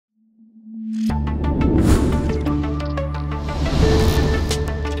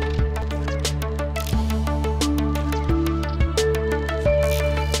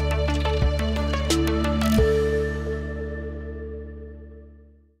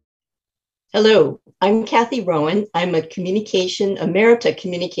Hello, I'm Kathy Rowan. I'm a emerita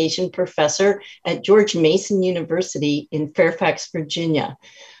communication professor at George Mason University in Fairfax, Virginia.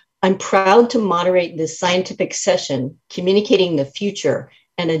 I'm proud to moderate this scientific session, Communicating the Future,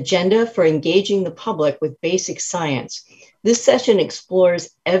 an agenda for engaging the public with basic science. This session explores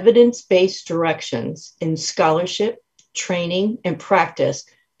evidence-based directions in scholarship, training, and practice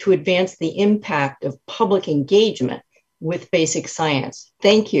to advance the impact of public engagement with basic science.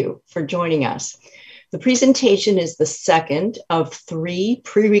 Thank you for joining us. The presentation is the second of 3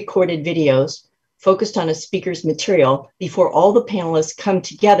 pre-recorded videos focused on a speaker's material before all the panelists come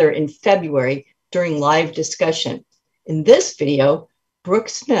together in February during live discussion. In this video, Brooke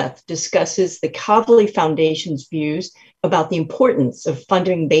Smith discusses the Kavli Foundation's views about the importance of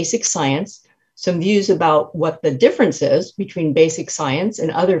funding basic science, some views about what the difference is between basic science and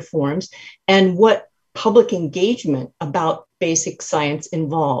other forms, and what public engagement about basic science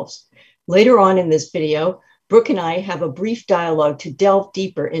involves. Later on in this video, Brooke and I have a brief dialogue to delve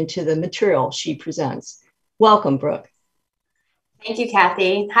deeper into the material she presents. Welcome, Brooke. Thank you,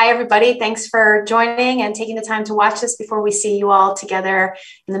 Kathy. Hi, everybody. Thanks for joining and taking the time to watch this before we see you all together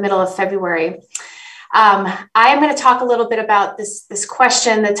in the middle of February. I am going to talk a little bit about this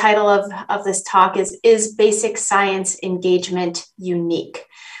question. The title of this talk is Basic Science Engagement Unique?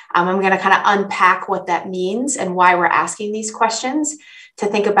 I'm going to kind of unpack what that means and why we're asking these questions to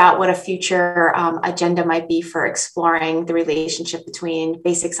think about what a future agenda might be for exploring the relationship between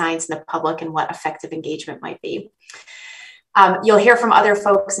basic science and the public and what effective engagement might be. You'll hear from other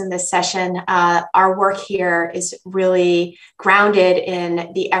folks in this session. Our work here is really grounded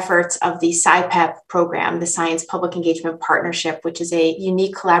in the efforts of the SciPep program, the Science Public Engagement Partnership, which is a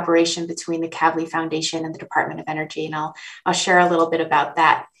unique collaboration between the Kavli Foundation and the Department of Energy. And I'll share a little bit about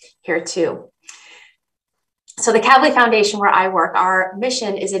that here too. So the Kavli Foundation, where I work, our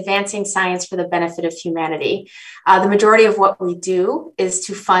mission is advancing science for the benefit of humanity. The majority of what we do is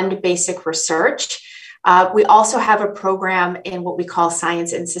to fund basic research. We also have a program in what we call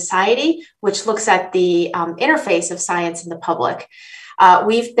Science in Society, which looks at the interface of science and the public.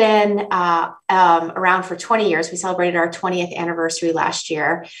 We've been around for 20 years. We celebrated our 20th anniversary last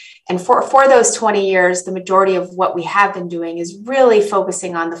year. And for those 20 years, the majority of what we have been doing is really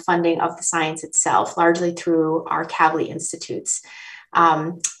focusing on the funding of the science itself, largely through our Kavli institutes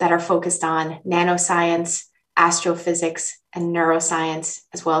that are focused on nanoscience, astrophysics, and neuroscience,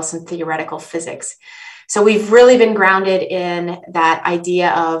 as well as some theoretical physics. So we've really been grounded in that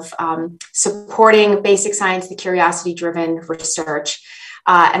idea of supporting basic science, the curiosity-driven research.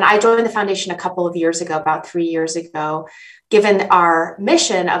 And I joined the foundation a couple of years ago, about 3 years ago, given our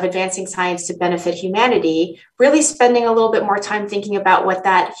mission of advancing science to benefit humanity, really spending a little bit more time thinking about what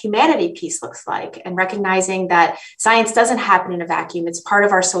that humanity piece looks like and recognizing that science doesn't happen in a vacuum. It's part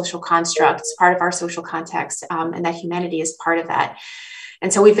of our social construct, it's part of our social context, and that humanity is part of that.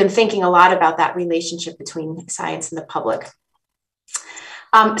 And so we've been thinking a lot about that relationship between science and the public.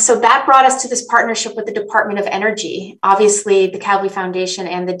 So that brought us to this partnership with the Department of Energy. Obviously, the Kavli Foundation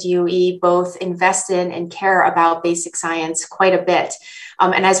and the DOE both invest in and care about basic science quite a bit.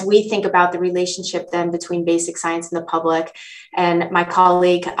 And as we think about the relationship then between basic science and the public, and my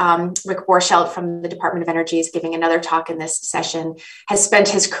colleague, Rick Borschelt from the Department of Energy is giving another talk in this session, has spent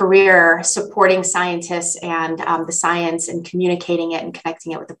his career supporting scientists and the science and communicating it and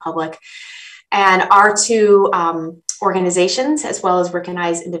connecting it with the public. And our two organizations, as well as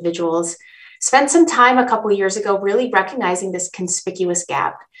recognized individuals, spent some time a couple of years ago really recognizing this conspicuous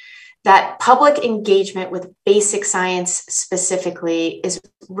gap, that public engagement with basic science specifically is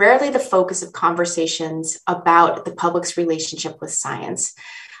rarely the focus of conversations about the public's relationship with science.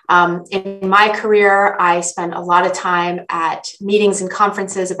 In my career, I spent a lot of time at meetings and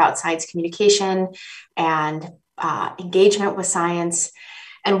conferences about science communication and engagement with science.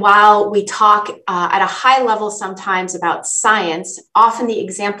 And while we talk at a high level sometimes about science, often the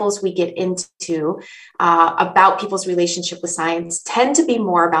examples we get into about people's relationship with science tend to be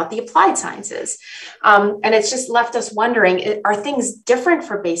more about the applied sciences. And it's just left us wondering, are things different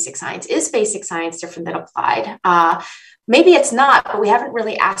for basic science? Is basic science different than applied? Maybe it's not, but we haven't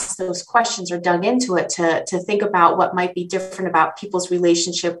really asked those questions or dug into it to think about what might be different about people's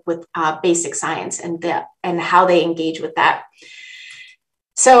relationship with basic science and how they engage with that.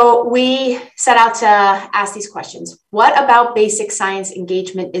 So we set out to ask these questions. What about basic science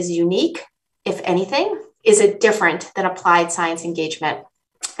engagement is unique, if anything? Is it different than applied science engagement?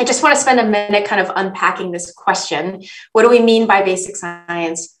 I just want to spend a minute kind of unpacking this question. What do we mean by basic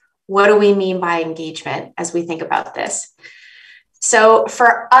science? What do we mean by engagement as we think about this? So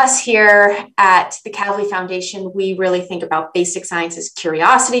for us here at the Kavli Foundation, we really think about basic science as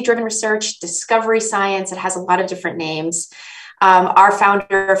curiosity-driven research, discovery science. It has a lot of different names. Our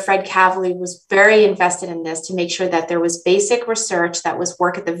founder, Fred Kavli, was very invested in this to make sure that there was basic research that was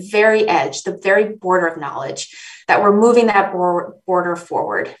work at the very edge, the very border of knowledge, that we're moving that border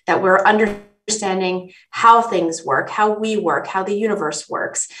forward, that we're understanding how things work, how we work, how the universe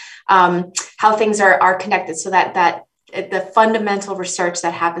works, how things are connected, so that the fundamental research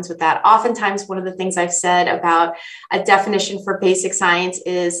that happens with that. Oftentimes, one of the things I've said about a definition for basic science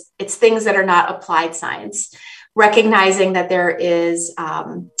is it's things that are not applied science, recognizing that there is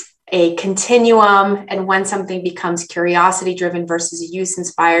a continuum, and when something becomes curiosity driven versus use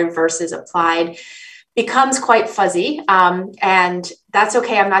inspired versus applied becomes quite fuzzy. And that's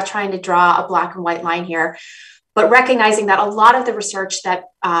okay. I'm not trying to draw a black and white line here, but recognizing that a lot of the research that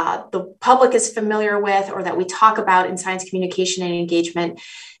the public is familiar with or that we talk about in science communication and engagement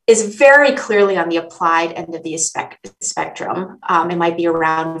is very clearly on the applied end of the spectrum. It might be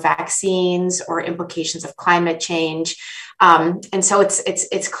around vaccines or implications of climate change. And so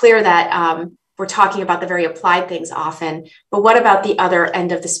it's clear that we're talking about the very applied things often, but what about the other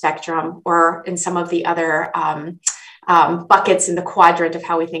end of the spectrum, or in some of the other buckets in the quadrant of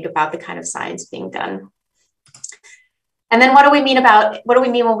how we think about the kind of science being done? And then what do we mean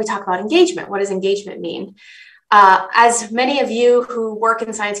when we talk about engagement? What does engagement mean? As many of you who work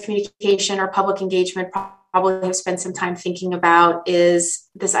in science communication or public engagement probably have spent some time thinking about, is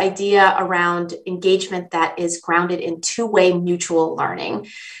this idea around engagement that is grounded in two-way mutual learning,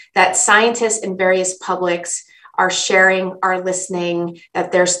 that scientists in various publics are sharing, are listening,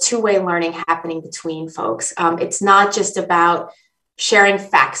 that there's two-way learning happening between folks. It's not just about sharing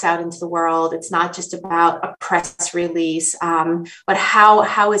facts out into the world. It's not just about a press release, but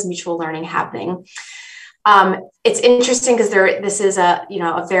how is mutual learning happening? It's interesting because this is a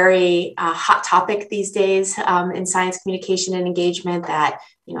very hot topic these days in science communication and engagement, that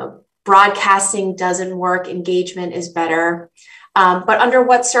broadcasting doesn't work, engagement is better. But under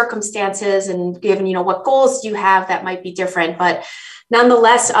what circumstances, and given what goals do you have, that might be different. But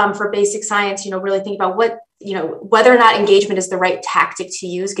nonetheless, for basic science, really think about whether or not engagement is the right tactic to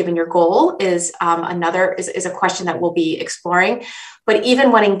use given your goal is a question that we'll be exploring. But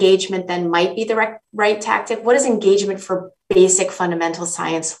even when engagement then might be the right tactic, what does engagement for basic fundamental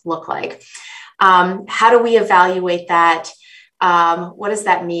science look like? How do we evaluate that? What does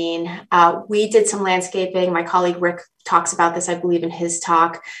that mean? We did some landscaping. My colleague Rick talks about this, I believe, in his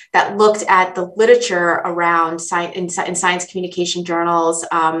talk, that looked at the literature around in science communication journals,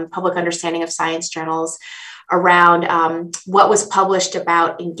 public understanding of science journals, around what was published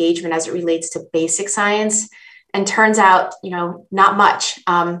about engagement as it relates to basic science. And turns out, not much.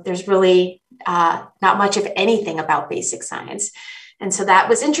 There's really not much of anything about basic science. And so that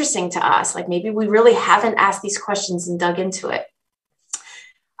was interesting to us. Like, maybe we really haven't asked these questions and dug into it.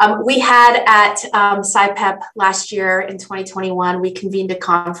 We had at SciPep last year in 2021, we convened a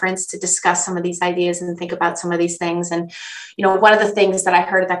conference to discuss some of these ideas and think about some of these things. And, one of the things that I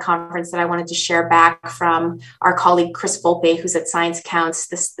heard at that conference that I wanted to share back from our colleague, Chris Volpe, who's at Science Counts,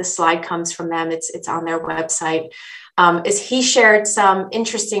 this slide comes from them, it's on their website, is he shared some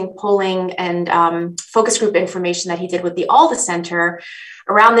interesting polling and focus group information that he did with the Alda Center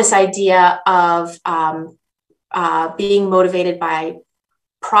around this idea of being motivated by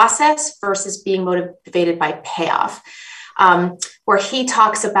process versus being motivated by payoff, where he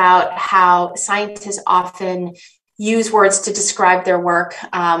talks about how scientists often use words to describe their work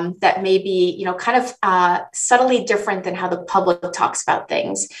that may be, subtly different than how the public talks about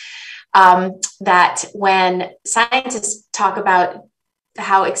things. That when scientists talk about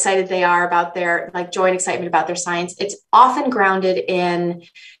how excited they are about their, joy and excitement about their science, it's often grounded in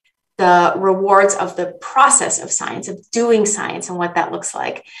the rewards of the process of science, of doing science, and what that looks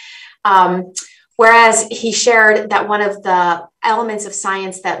like. Whereas he shared that one of the elements of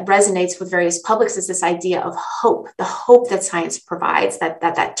science that resonates with various publics is this idea of hope, the hope that science provides,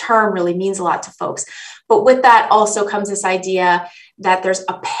 that term really means a lot to folks. But with that also comes this idea that there's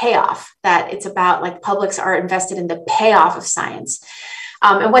a payoff, that it's about publics are invested in the payoff of science.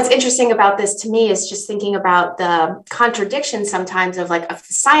 And what's interesting about this to me is just thinking about the contradiction sometimes of if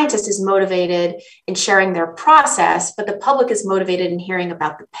the scientist is motivated in sharing their process, but the public is motivated in hearing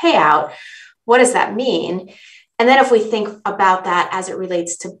about the payout. What does that mean? And then if we think about that as it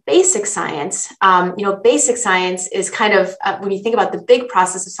relates to basic science, basic science is kind of, when you think about the big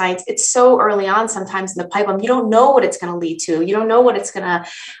process of science, it's so early on sometimes in the pipeline, you don't know what it's going to lead to. You don't know what it's going to,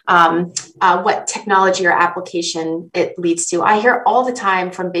 what technology or application it leads to. I hear all the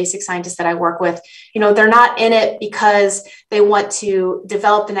time from basic scientists that I work with, they're not in it because they want to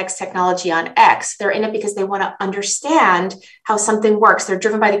develop the next technology on X. They're in it because they want to understand how something works. They're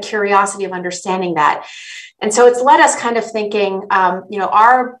driven by the curiosity of understanding that. And so it's led us kind of thinking,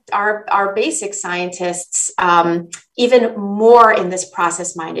 our basic scientists, even more in this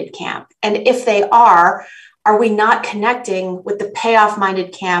process-minded camp. And if they are we not connecting with the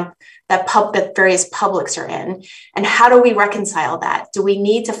payoff-minded camp that various publics are in? And how do we reconcile that? Do we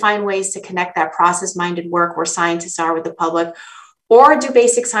need to find ways to connect that process-minded work where scientists are with the public? Or do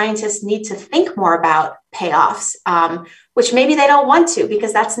basic scientists need to think more about payoffs, which maybe they don't want to,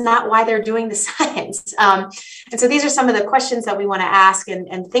 because that's not why they're doing the science. And so these are some of the questions that we want to ask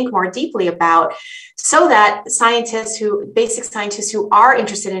and think more deeply about, so that basic scientists who are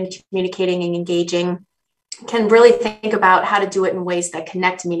interested in communicating and engaging can really think about how to do it in ways that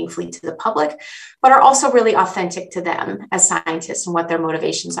connect meaningfully to the public, but are also really authentic to them as scientists and what their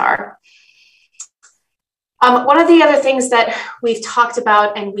motivations are. One of the other things that we've talked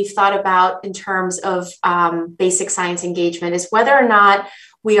about and we've thought about in terms of basic science engagement is whether or not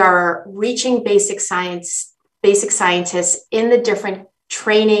we are reaching basic scientists in the different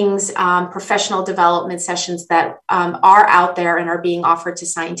trainings, professional development sessions that are out there and are being offered to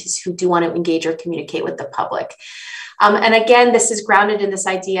scientists who do want to engage or communicate with the public. And again, this is grounded in this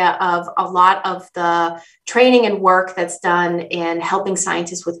idea of a lot of the training and work that's done in helping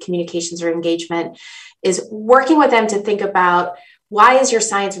scientists with communications or engagement is working with them to think about, why is your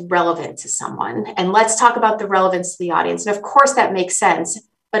science relevant to someone? And let's talk about the relevance to the audience. And of course that makes sense.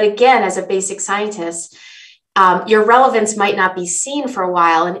 But again, as a basic scientist, your relevance might not be seen for a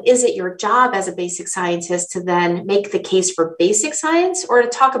while. And is it your job as a basic scientist to then make the case for basic science, or to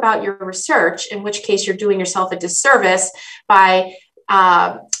talk about your research, in which case you're doing yourself a disservice by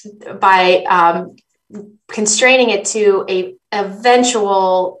constraining it to a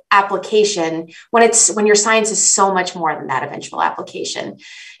eventual application when your science is so much more than that eventual application.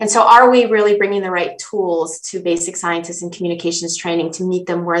 And so are we really bringing the right tools to basic scientists and communications training to meet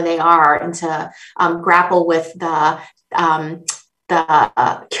them where they are, and to grapple with the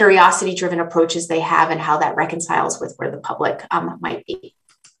curiosity-driven approaches they have and how that reconciles with where the public might be?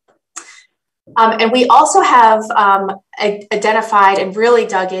 And we also have identified and really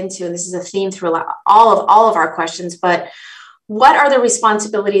dug into, and this is a theme through all of our questions, but what are the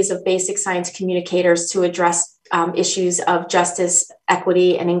responsibilities of basic science communicators to address issues of justice,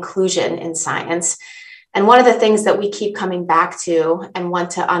 equity, and inclusion in science? And one of the things that we keep coming back to and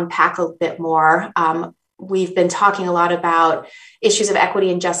want to unpack a bit more, we've been talking a lot about issues of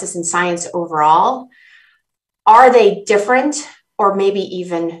equity and justice in science overall. Are they different, or maybe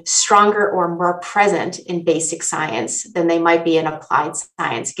even stronger or more present in basic science than they might be in applied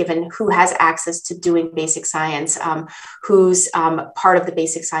science, given who has access to doing basic science, who's part of the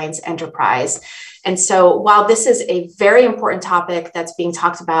basic science enterprise? And so while this is a very important topic that's being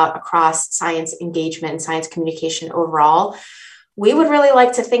talked about across science engagement and science communication overall, we would really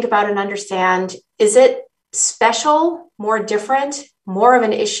like to think about and understand, is it special, more different, more of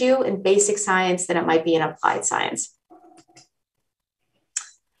an issue in basic science than it might be in applied science?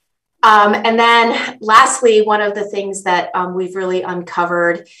 And then lastly, one of the things that we've really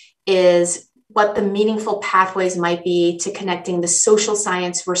uncovered is what the meaningful pathways might be to connecting the social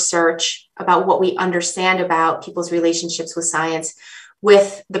science research about what we understand about people's relationships with science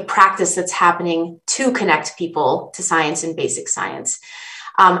with the practice that's happening to connect people to science and basic science.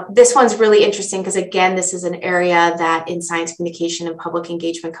 This one's really interesting because, again, this is an area that in science communication and public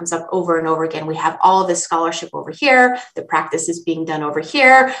engagement comes up over and over again. We have all of this scholarship over here. The practice is being done over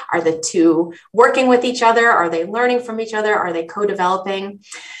here. Are the two working with each other? Are they learning from each other? Are they co-developing?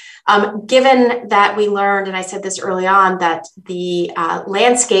 Given that we learned, and I said this early on, that the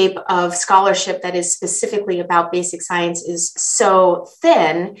landscape of scholarship that is specifically about basic science is so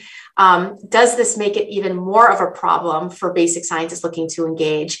thin, does this make it even more of a problem for basic scientists looking to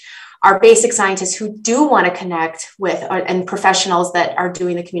engage? Are basic scientists who do want to connect with, and professionals that are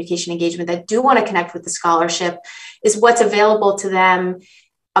doing the communication engagement that do want to connect with the scholarship, is what's available to them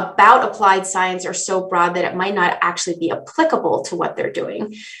about applied science are so broad that it might not actually be applicable to what they're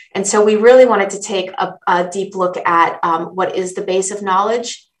doing? And so we really wanted to take a deep look at what is the base of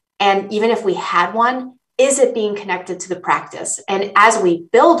knowledge, and even if we had one, is it being connected to the practice? And as we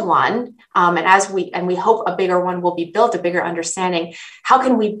build one, and we hope a bigger one will be built, a bigger understanding, how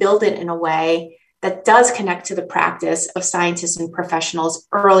can we build it in a way that does connect to the practice of scientists and professionals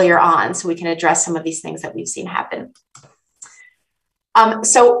earlier on, so we can address some of these things that we've seen happen.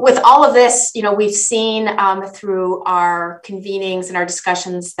 So with all of this, we've seen through our convenings and our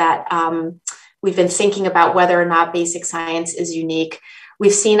discussions that we've been thinking about whether or not basic science is unique.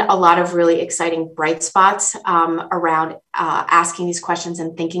 We've seen a lot of really exciting bright spots around asking these questions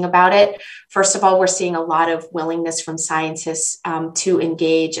and thinking about it. First of all, we're seeing a lot of willingness from scientists to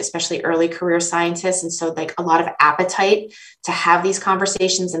engage, especially early career scientists. And so like a lot of appetite to have these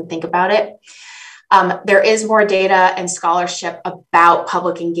conversations and think about it. There is more data and scholarship about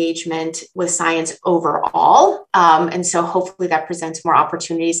public engagement with science overall. And so hopefully that presents more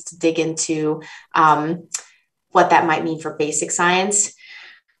opportunities to dig into what that might mean for basic science.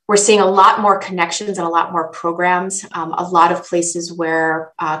 We're seeing a lot more connections and a lot more programs, a lot of places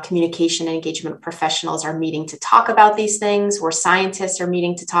where communication and engagement professionals are meeting to talk about these things, where scientists are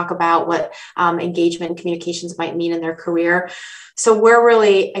meeting to talk about what engagement and communications might mean in their career. So we're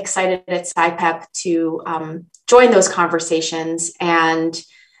really excited at SciPep to join those conversations and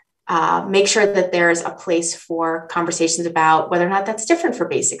make sure that there's a place for conversations about whether or not that's different for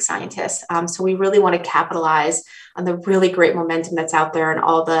basic scientists. So we really want to capitalize on the really great momentum that's out there, and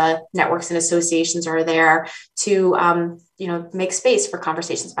all the networks and associations are there to make space for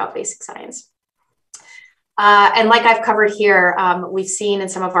conversations about basic science. And like I've covered here, we've seen in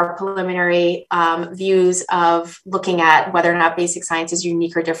some of our preliminary views of looking at whether or not basic science is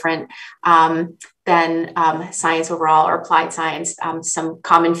unique or different than science overall or applied science, some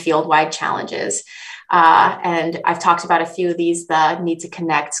common field-wide challenges. And I've talked about a few of these: the need to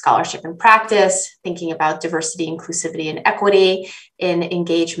connect scholarship and practice, thinking about diversity, inclusivity, and equity in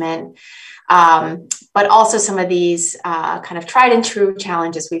engagement. But also some of these kind of tried and true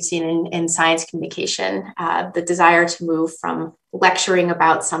challenges we've seen in science communication, the desire to move from lecturing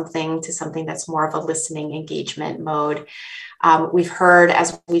about something to something that's more of a listening engagement mode. We've heard,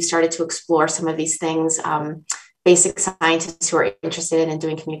 as we've started to explore some of these things, basic scientists who are interested in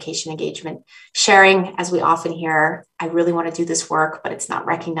doing communication engagement, sharing, as we often hear, I really want to do this work, but it's not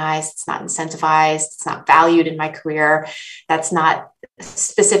recognized, it's not incentivized, it's not valued in my career. That's not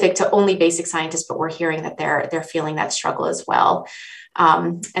specific to only basic scientists, but we're hearing that they're feeling that struggle as well.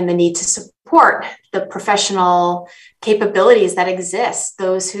 And the need to support the professional capabilities that exist,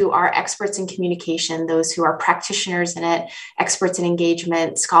 those who are experts in communication, those who are practitioners in it, experts in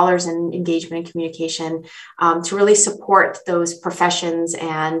engagement, scholars in engagement and communication, to really support those professions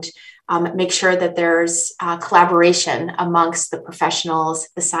and make sure that there's collaboration amongst the professionals,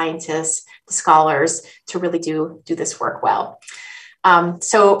 the scientists, the scholars to really do this work well.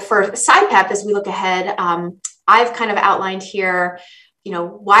 So for SciPep, as we look ahead, I've kind of outlined here,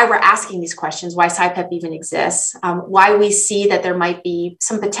 why we're asking these questions, why SciPep even exists, why we see that there might be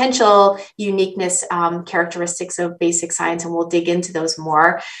some potential uniqueness characteristics of basic science, and we'll dig into those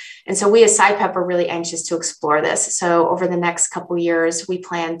more. And so we as SciPep are really anxious to explore this. So over the next couple of years, we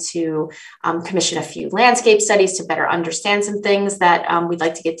plan to commission a few landscape studies to better understand some things that we'd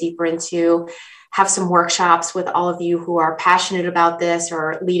like to get deeper into, have some workshops with all of you who are passionate about this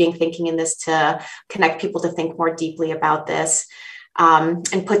or leading thinking in this to connect people to think more deeply about this.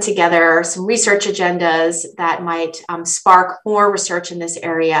 And put together some research agendas that might spark more research in this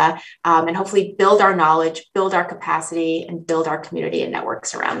area, and hopefully build our knowledge, build our capacity, and build our community and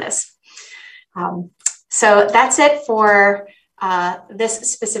networks around this. So that's it for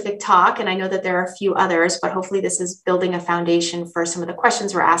this specific talk. And I know that there are a few others, but hopefully this is building a foundation for some of the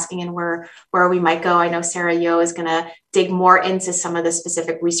questions we're asking and where we might go. I know Sarah Yo is going to dig more into some of the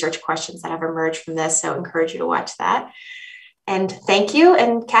specific research questions that have emerged from this. So I encourage you to watch that. And thank you.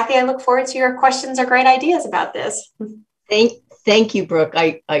 And Kathy, I look forward to your questions or great ideas about this. Thank you, Brooke.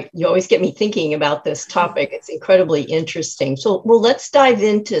 You always get me thinking about this topic. It's incredibly interesting. So, let's dive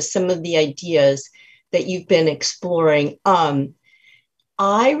into some of the ideas that you've been exploring.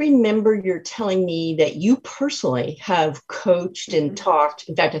 I remember you're telling me that you personally have coached and talked.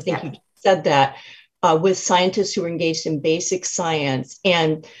 In fact, I think you said that with scientists who are engaged in basic science.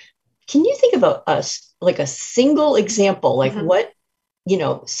 And can you think about us? Like a single example, like what,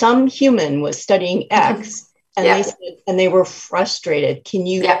 some human was studying X and they were frustrated. Can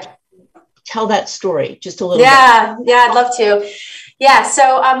you tell that story just a little bit? Yeah, I'd love to. Yeah,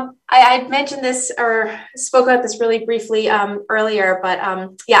 so I mentioned this or spoke about this really briefly earlier, but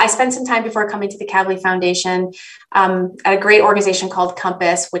I spent some time before coming to the Kavli Foundation at a great organization called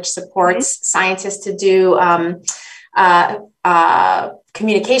Compass, which supports scientists to do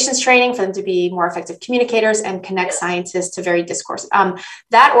communications training for them to be more effective communicators and connect scientists to varied discourse.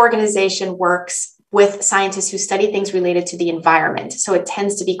 That organization works with scientists who study things related to the environment. So it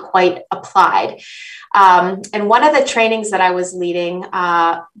tends to be quite applied. And one of the trainings that I was leading,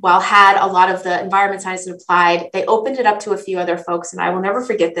 while had a lot of the environment science and applied, they opened it up to a few other folks. And I will never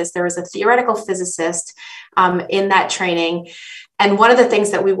forget this. There was a theoretical physicist in that training. And one of the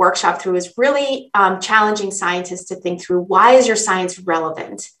things that we workshopped through is really challenging scientists to think through, why is your science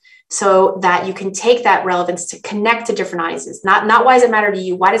relevant? So that you can take that relevance to connect to different audiences. Not why does it matter to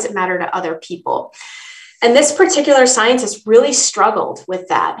you? Why does it matter to other people? And this particular scientist really struggled with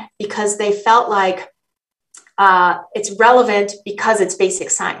that because they felt like it's relevant because it's basic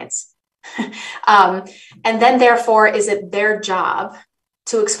science. And then therefore, is it their job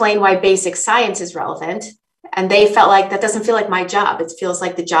to explain why basic science is relevant? And they felt like that doesn't feel like my job. It feels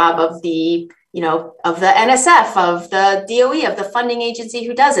like the job of the of the NSF, of the DOE, of the funding agency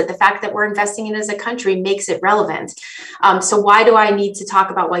who does it. The fact that we're investing in it as a country makes it relevant. So why do I need to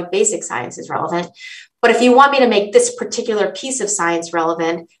talk about why basic science is relevant? But if you want me to make this particular piece of science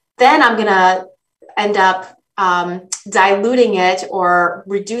relevant, then I'm going to end up diluting it or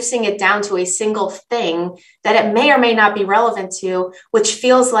reducing it down to a single thing that it may or may not be relevant to, which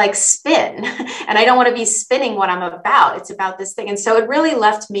feels like spin. And I don't want to be spinning what I'm about. It's about this thing. And so it really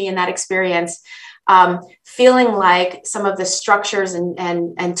left me in that experience feeling like some of the structures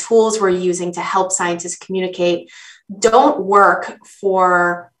and tools we're using to help scientists communicate don't work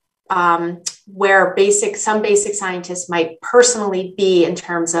for where some basic scientists might personally be in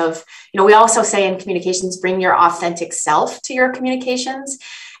terms of, we also say in communications, bring your authentic self to your communications.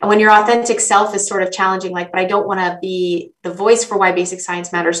 And when your authentic self is sort of challenging, like, but I don't want to be the voice for why basic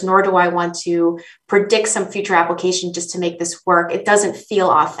science matters, nor do I want to predict some future application just to make this work. It doesn't feel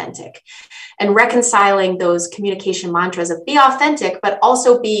authentic. And reconciling those communication mantras of be authentic, but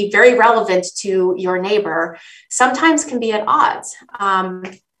also be very relevant to your neighbor, sometimes can be at odds.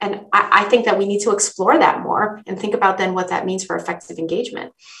 And I think that we need to explore that more and think about then what that means for effective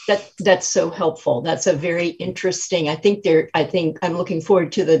engagement. That's so helpful. That's a very interesting. I think I'm looking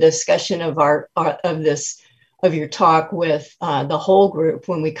forward to the discussion of your talk with the whole group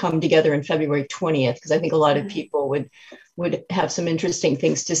when we come together in February 20th, because I think a lot of people would have some interesting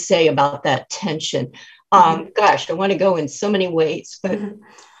things to say about that tension. Gosh, I want to go in so many ways, but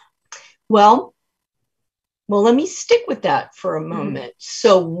well, let me stick with that for a moment.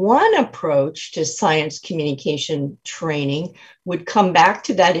 So one approach to science communication training would come back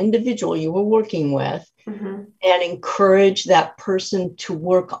to that individual you were working with and encourage that person to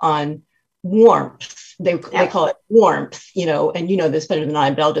work on warmth. They call it warmth, and you know this better than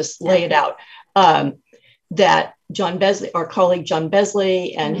I, but I'll just lay it out. That John Besley, our colleague John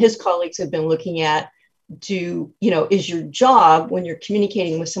Besley and his colleagues have been looking at, is your job when you're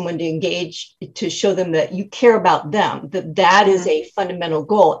communicating with someone to engage, to show them that you care about them, that is a fundamental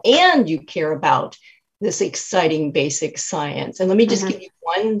goal, and you care about this exciting basic science. And let me just give you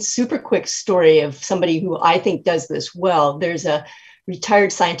one super quick story of somebody who I think does this well. There's a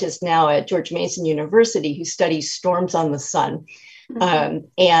retired scientist now at George Mason University who studies storms on the sun.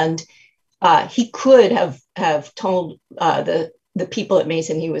 And he could have told the people at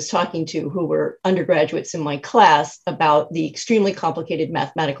Mason he was talking to, who were undergraduates in my class, about the extremely complicated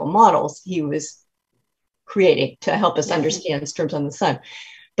mathematical models he was creating to help us understand storms on the sun.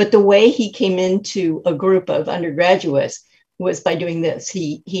 But the way he came into a group of undergraduates was by doing this.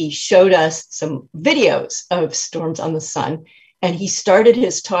 He showed us some videos of storms on the sun, and he started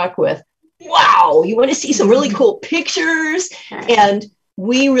his talk with, wow, you want to see some really cool pictures? And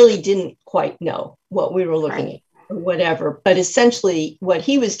we really didn't quite know what we were looking at. Whatever, but essentially what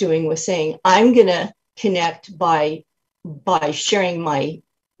he was doing was saying, I'm going to connect by sharing my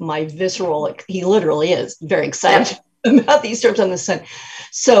visceral, he literally is very excited about these storms on the sun.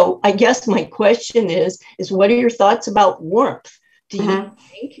 So I guess my question is what are your thoughts about warmth? Do you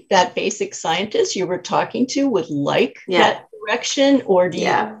think that basic scientist you were talking to would like that direction, or do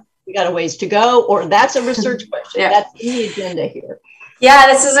you we got a ways to go, or that's a research question? That's in the agenda here. Yeah,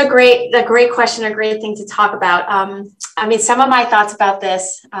 this is a great question, a great thing to talk about. I mean, some of my thoughts about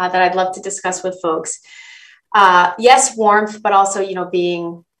this that I'd love to discuss with folks. Yes, warmth, but also,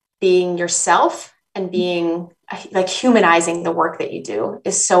 being yourself and being like humanizing the work that you do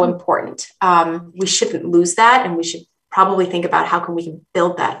is so important. We shouldn't lose that, and we should probably think about how can we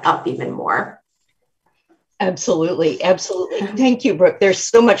build that up even more. Absolutely. Absolutely. Thank you, Brooke. There's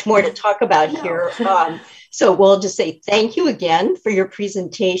so much more to talk about here. So we'll just say thank you again for your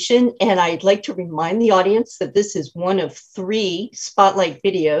presentation. And I'd like to remind the audience that this is one of 3 spotlight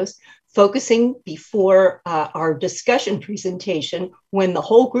videos focusing before our discussion presentation when the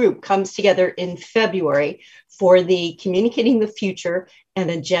whole group comes together in February for the Communicating the Future, an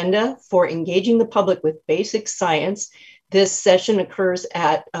agenda for engaging the public with basic science. This session occurs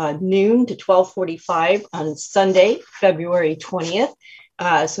at noon to 12:45 on Sunday, February 20th.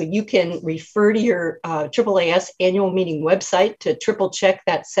 So you can refer to your AAAS Annual Meeting website to triple check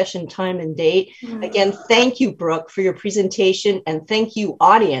that session time and date. Again, thank you, Brooke, for your presentation, and thank you,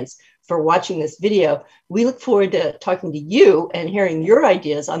 audience, for watching this video. We look forward to talking to you and hearing your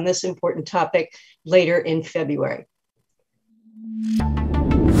ideas on this important topic later in February.